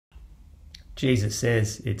Jesus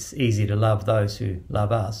says it's easy to love those who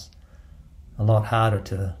love us, a lot harder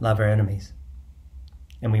to love our enemies.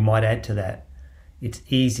 And we might add to that, it's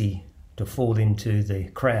easy to fall into the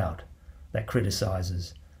crowd that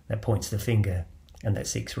criticises, that points the finger, and that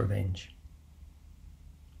seeks revenge.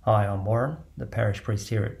 Hi, I'm Warren, the parish priest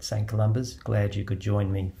here at St. Columba's. Glad you could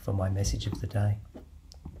join me for my message of the day.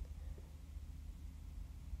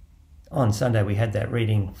 On Sunday we had that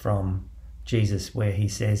reading from Jesus where he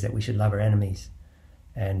says that we should love our enemies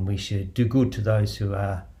and we should do good to those who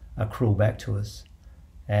are cruel back to us,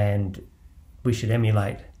 and we should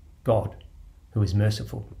emulate God, who is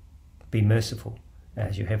merciful. Be merciful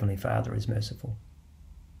as your Heavenly Father is merciful.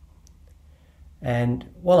 And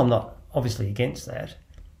while I'm not obviously against that,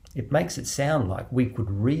 it makes it sound like we could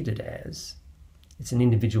read it as it's an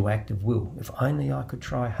individual act of will. If only I could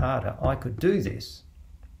try harder, I could do this.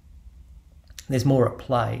 There's more at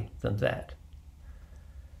play than that.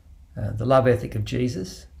 The love ethic of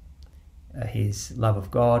Jesus, his love of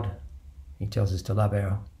God, he tells us to love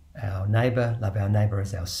our neighbour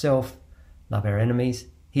as ourselves, love our enemies.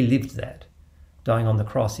 He lived that. Dying on the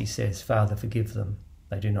cross, he says, Father, forgive them.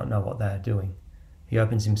 They do not know what they are doing. He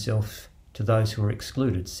opens himself to those who are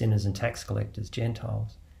excluded, sinners and tax collectors,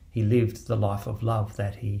 Gentiles. He lived the life of love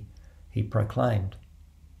that he proclaimed.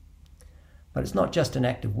 But it's not just an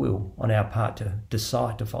act of will on our part to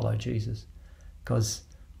decide to follow Jesus, because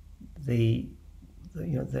the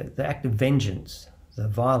act of vengeance, the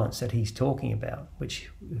violence that he's talking about, which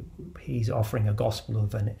he's offering a gospel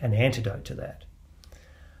of an antidote to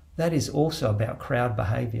that is also about crowd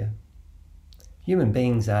behaviour. Human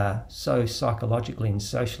beings are so psychologically and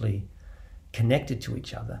socially connected to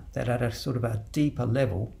each other that at a sort of a deeper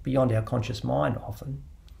level, beyond our conscious mind often,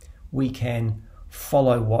 we can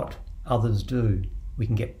follow what others do. We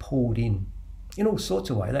can get pulled in all sorts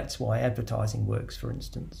of ways. That's why advertising works, for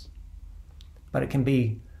instance. But it can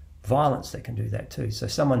be violence that can do that too. So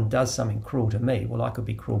someone does something cruel to me, well, I could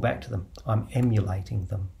be cruel back to them. I'm emulating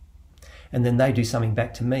them. And then they do something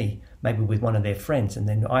back to me, maybe with one of their friends, and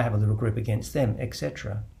then I have a little group against them,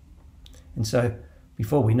 etc. And so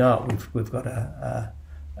before we know it, we've got an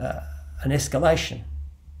escalation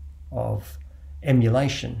of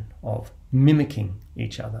emulation, of mimicking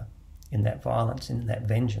each other in that violence and in that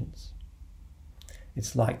vengeance.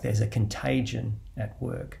 It's like there's a contagion at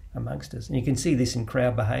work amongst us. And you can see this in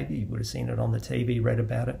crowd behaviour. You would have seen it on the TV, read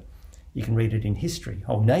about it. You can read it in history.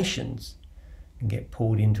 Whole nations can get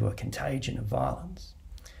pulled into a contagion of violence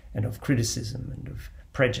and of criticism and of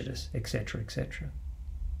prejudice, etc., etc.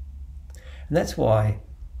 And that's why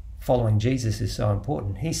following Jesus is so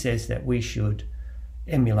important. He says that we should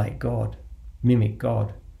emulate God, mimic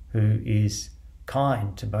God, who is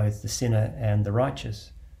kind to both the sinner and the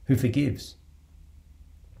righteous, who forgives.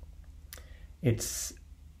 Which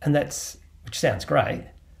sounds great,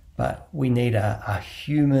 but we need a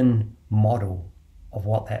human model of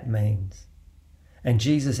what that means. And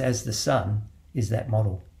Jesus as the Son is that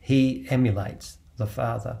model. He emulates the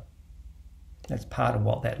Father. That's part of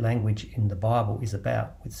what that language in the Bible is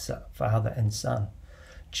about, with Father and Son.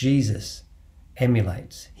 Jesus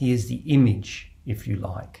emulates. He is the image, if you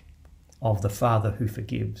like, of the Father who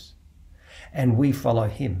forgives. And we follow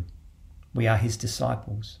him. We are his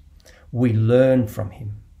disciples. We learn from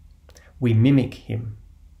him. We mimic him.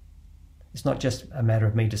 It's not just a matter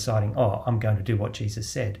of me deciding, I'm going to do what Jesus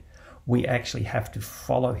said. We actually have to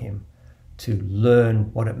follow him to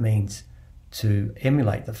learn what it means to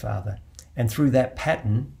emulate the Father. And through that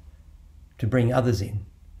pattern, to bring others in.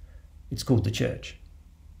 It's called the church,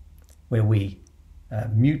 where we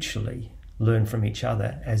mutually learn from each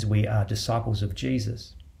other as we are disciples of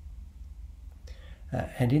Jesus.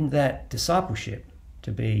 And in that discipleship,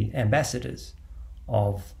 to be ambassadors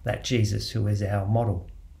of that Jesus who is our model.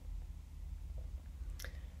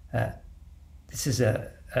 This is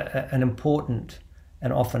an important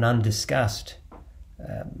and often undiscussed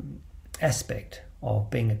aspect of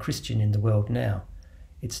being a Christian in the world now.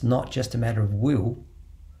 It's not just a matter of will,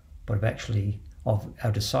 but of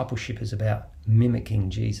our discipleship is about mimicking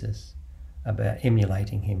Jesus, about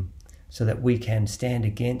emulating him, so that we can stand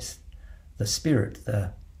against the spirit,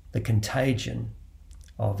 the contagion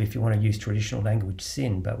of, if you want to use traditional language,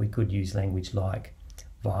 sin, but we could use language like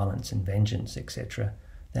violence and vengeance, etc.,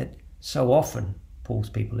 that so often pulls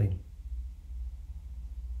people in.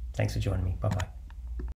 Thanks for joining me. Bye-bye.